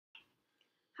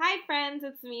Hi friends,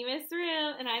 it's me, Miss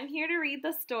Rue, and I'm here to read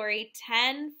the story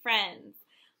 10 Friends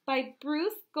by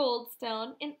Bruce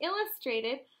Goldstone and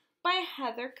illustrated by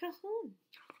Heather Cahoon.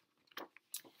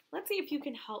 Let's see if you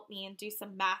can help me and do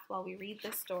some math while we read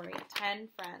this story, 10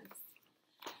 Friends.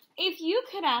 If you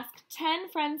could ask 10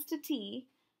 friends to tea,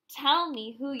 tell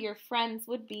me who your friends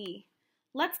would be.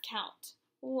 Let's count.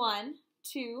 1,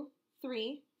 2,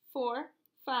 3, 4,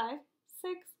 5,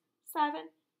 6, 7,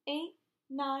 8,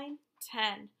 9,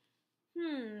 10.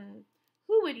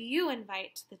 Who would you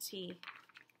invite to the tea?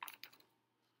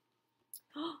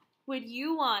 Would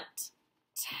you want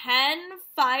 10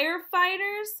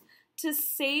 firefighters to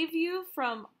save you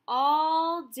from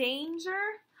all danger?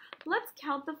 Let's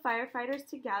count the firefighters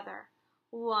together.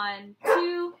 1,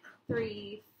 2,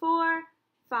 3, 4,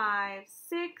 5,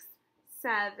 6,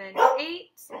 7, 8,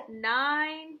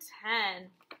 9, 10.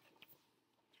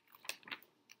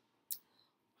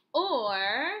 Or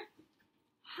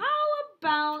how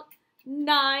about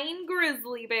 9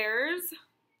 grizzly bears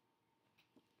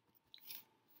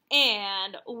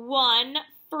and 1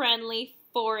 friendly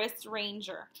forest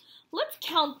ranger? Let's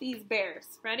count these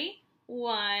bears. Ready?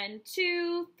 1,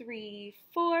 2, 3,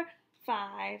 4,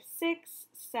 5, 6,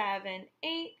 7,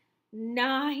 8,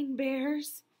 9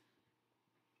 bears.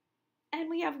 And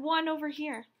we have 1 over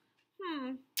here.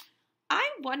 I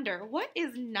wonder, what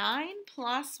is 9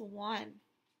 plus 1?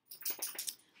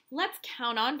 Let's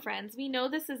count on, friends. We know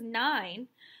this is 9.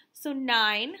 So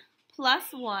 9 plus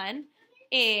 1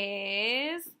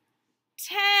 is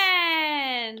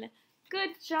 10. Good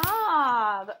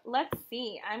job. Let's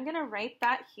see. I'm going to write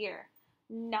that here.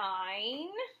 9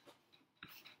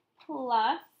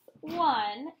 plus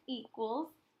 1 equals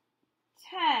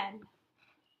 10.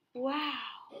 Wow.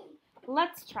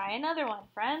 Let's try another one,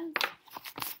 friends.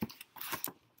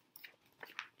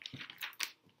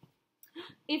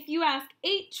 If you ask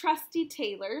 8 trusty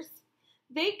tailors,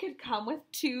 they could come with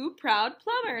 2 proud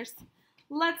plumbers.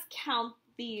 Let's count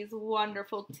these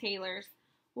wonderful tailors.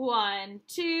 1,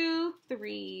 2,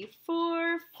 3,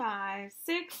 4, 5,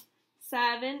 6,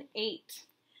 7, 8.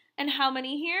 And how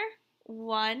many here?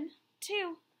 1,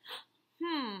 2.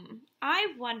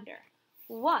 I wonder,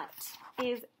 what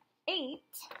is 8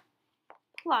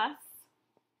 plus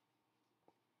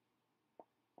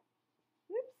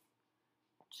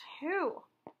 2?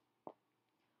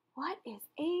 What is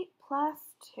 8 plus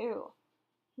 2?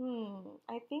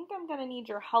 I think I'm going to need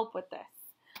your help with this.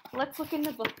 Let's look in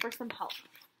the book for some help.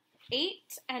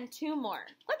 8 and 2 more.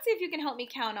 Let's see if you can help me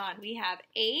count on. We have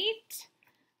 8,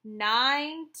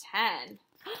 9, 10.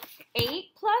 8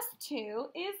 plus 2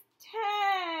 is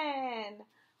 10.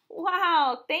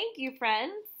 Wow, thank you,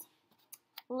 friends.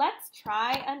 Let's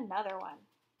try another one.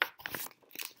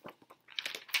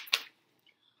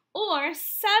 Or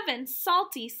 7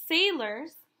 salty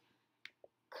sailors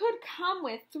could come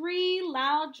with 3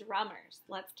 loud drummers.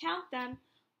 Let's count them.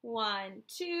 1,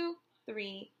 2,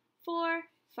 3, 4,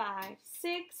 5,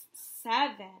 6,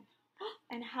 7.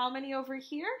 And how many over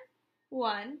here?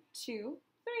 1, 2,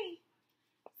 3.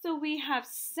 So we have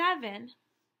 7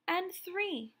 and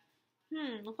 3.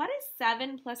 What is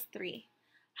 7 plus 3?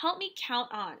 Help me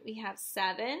count on. We have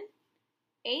 7,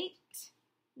 8,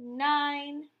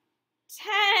 9,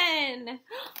 10.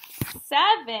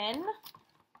 7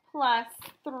 plus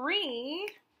 3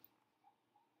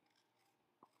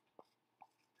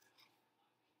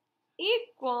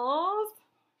 equals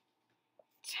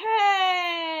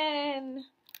 10.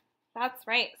 That's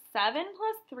right. 7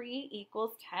 plus 3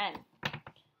 equals 10.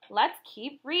 Let's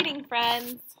keep reading,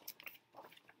 friends.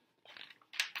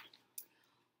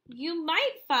 You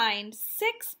might find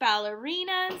 6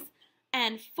 ballerinas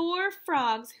and 4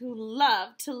 frogs who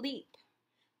love to leap.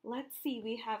 Let's see,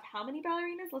 we have how many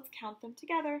ballerinas? Let's count them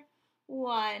together.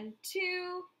 1,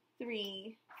 2,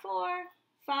 3, 4,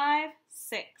 5,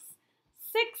 6.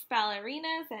 6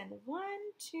 ballerinas and 1,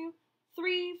 2,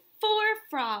 3, 4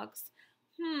 frogs.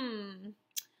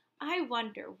 I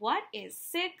wonder, what is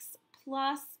 6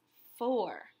 plus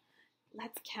 4?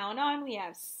 Let's count on. We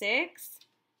have 6,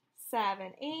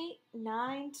 7, 8,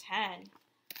 9, 10.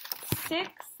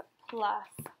 6 plus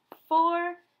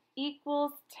 4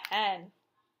 equals 10.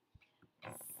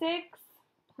 6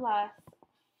 plus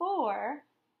 4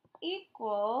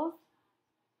 equals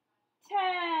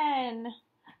 10.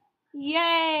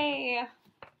 Yay!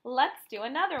 Let's do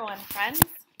another one, friends.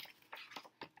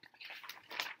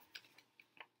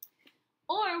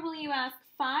 Or will you ask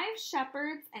 5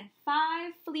 shepherds and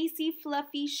 5 fleecy,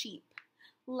 fluffy sheep?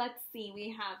 Let's see,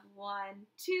 we have 1,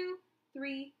 2,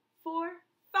 3, 4,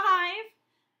 5.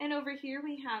 And over here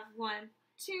we have 1,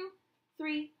 2,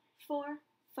 3, 4,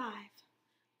 5.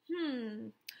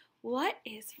 What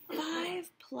is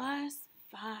 5 plus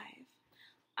 5?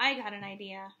 I got an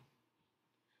idea.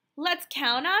 Let's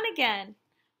count on again.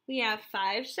 We have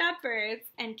 5 shepherds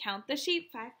and count the sheep.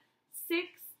 5, 6,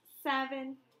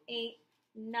 7, 8,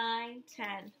 9,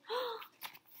 10.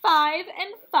 5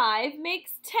 and 5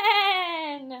 makes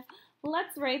 10.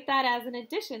 Let's write that as an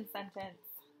addition sentence.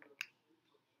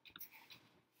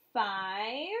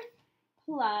 5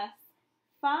 plus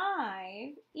 5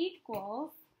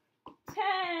 equals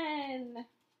 10.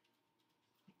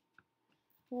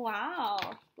 Wow,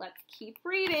 let's keep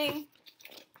reading.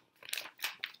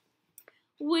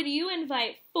 Would you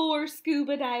invite 4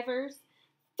 scuba divers,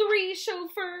 3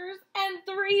 chauffeurs, and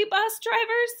 3 bus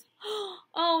drivers?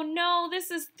 Oh no,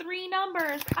 this is 3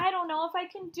 numbers. I don't know if I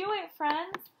can do it,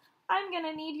 friends. I'm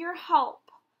gonna need your help.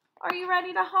 Are you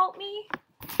ready to help me?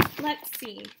 Let's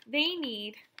see.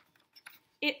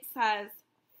 It says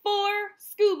 4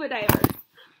 scuba divers.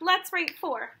 Let's write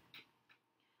 4.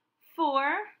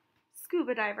 4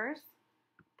 scuba divers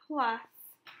plus,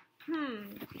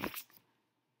 3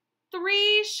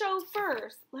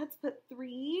 chauffeurs. Let's put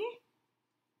 3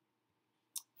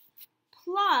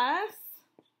 plus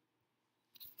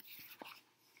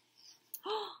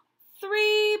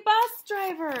 3 bus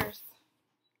drivers.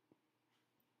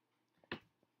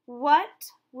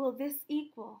 What will this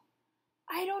equal?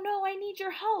 I don't know. I need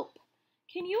your help.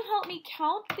 Can you help me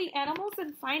count the animals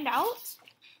and find out?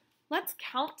 Let's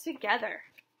count together.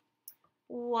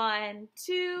 1,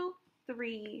 2,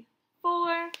 3,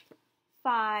 4,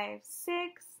 5,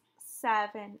 6,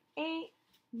 7, 8,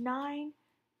 9,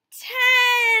 10.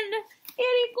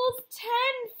 It equals 10,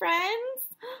 friends.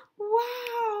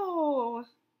 Wow.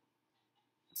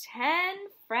 10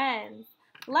 friends.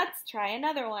 Let's try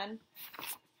another one.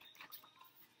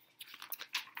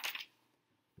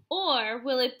 Or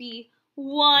will it be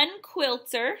 1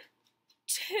 quilter,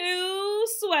 2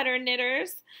 sweater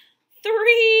knitters,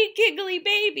 3 giggly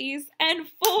babies, and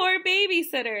 4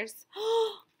 babysitters?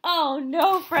 Oh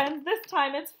no, friends, this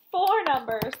time it's 4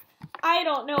 numbers. I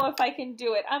don't know if I can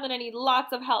do it. I'm going to need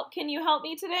lots of help. Can you help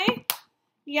me today?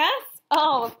 Yes?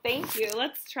 Oh, thank you.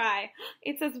 Let's try.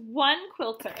 It says 1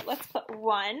 quilter. Let's put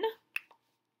 1.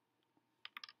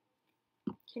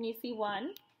 Can you see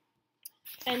 1?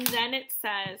 And then it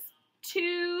says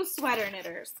 2 sweater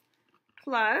knitters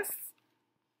plus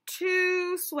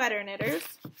 2 sweater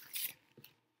knitters,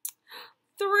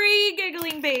 3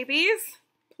 giggling babies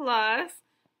plus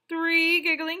 3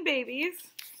 giggling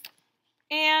babies,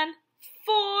 and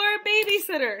 4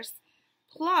 babysitters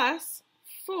plus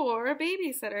 4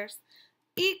 babysitters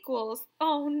equals,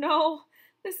 oh no,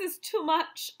 this is too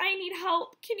much. I need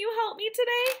help. Can you help me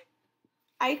today?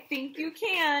 I think you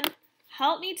can.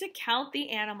 Help me to count the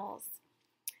animals.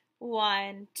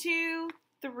 1, 2,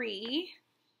 3,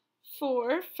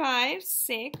 4, 5,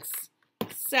 6,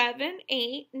 7,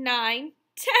 8, 9,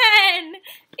 10.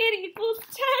 It equals 10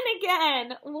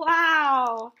 again.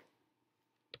 Wow.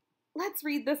 Let's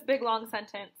read this big long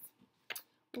sentence.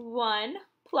 1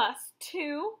 plus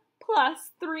 2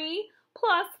 plus 3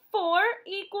 plus 4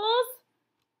 equals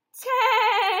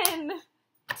 10.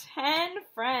 10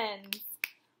 friends.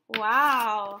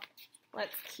 Wow.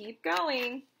 Let's keep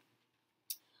going.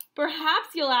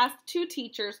 Perhaps you'll ask 2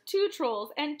 teachers, 2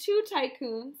 trolls, and 2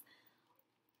 tycoons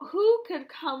who could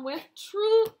come with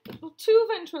 2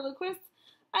 ventriloquists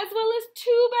as well as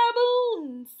 2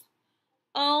 baboons.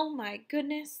 Oh my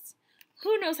goodness.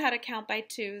 Who knows how to count by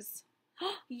 2s?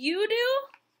 You do?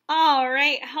 All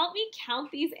right, help me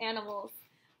count these animals.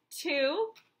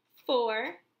 2,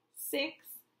 4, 6,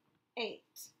 8,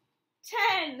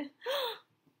 10.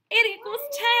 It equals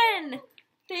 10.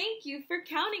 Thank you for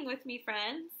counting with me,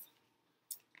 friends.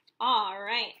 All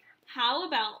right. How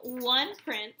about 1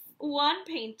 prince, 1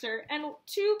 painter, and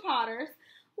 2 potters,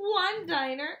 1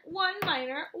 diner, 1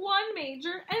 miner, 1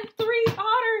 major, and 3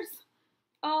 otters?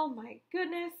 Oh my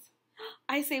goodness.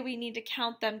 I say we need to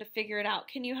count them to figure it out.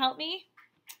 Can you help me?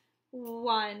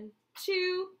 1,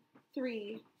 2,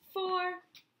 3, 4,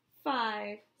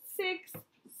 5, 6,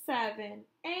 7,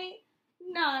 8,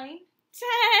 9,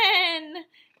 10.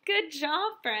 Good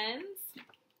job, friends.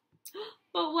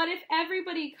 But what if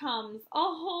everybody comes? A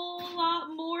whole lot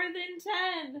more than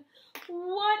 10.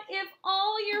 What if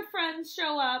all your friends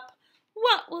show up?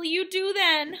 What will you do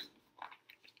then?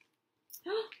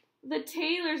 The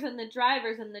tailors and the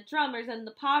drivers and the drummers and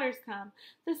the potters come.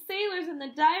 The sailors and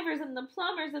the divers and the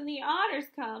plumbers and the otters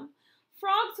come.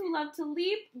 Frogs who love to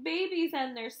leap, babies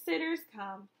and their sitters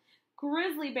come.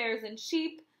 Grizzly bears and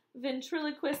sheep,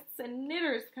 ventriloquists and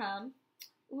knitters come.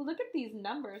 Ooh, look at these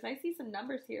numbers. I see some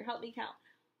numbers here. Help me count.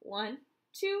 1,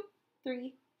 2,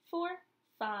 3, 4,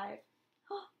 5.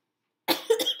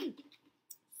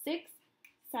 6,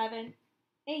 7,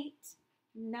 8,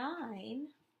 9. I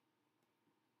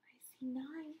see 9.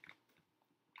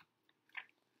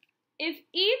 If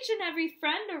each and every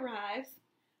friend arrives,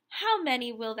 how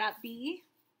many will that be?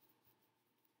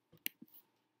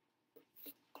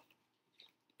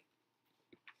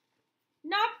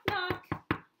 Knock, knock.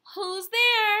 Who's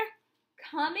there?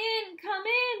 Come in, come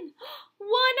in. 100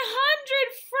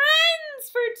 friends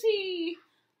for tea.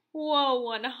 Whoa,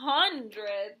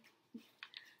 100.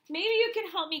 Maybe you can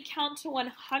help me count to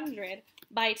 100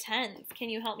 by tens. Can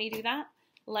you help me do that?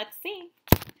 Let's see.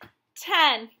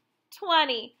 10,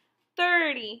 20,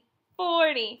 30,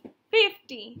 40,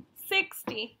 50,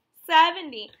 60,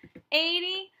 70,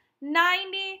 80,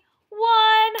 90,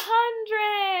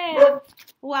 100.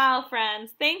 Wow,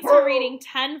 friends. Thanks for reading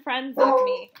 10 Friends with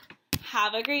me.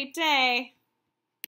 Have a great day.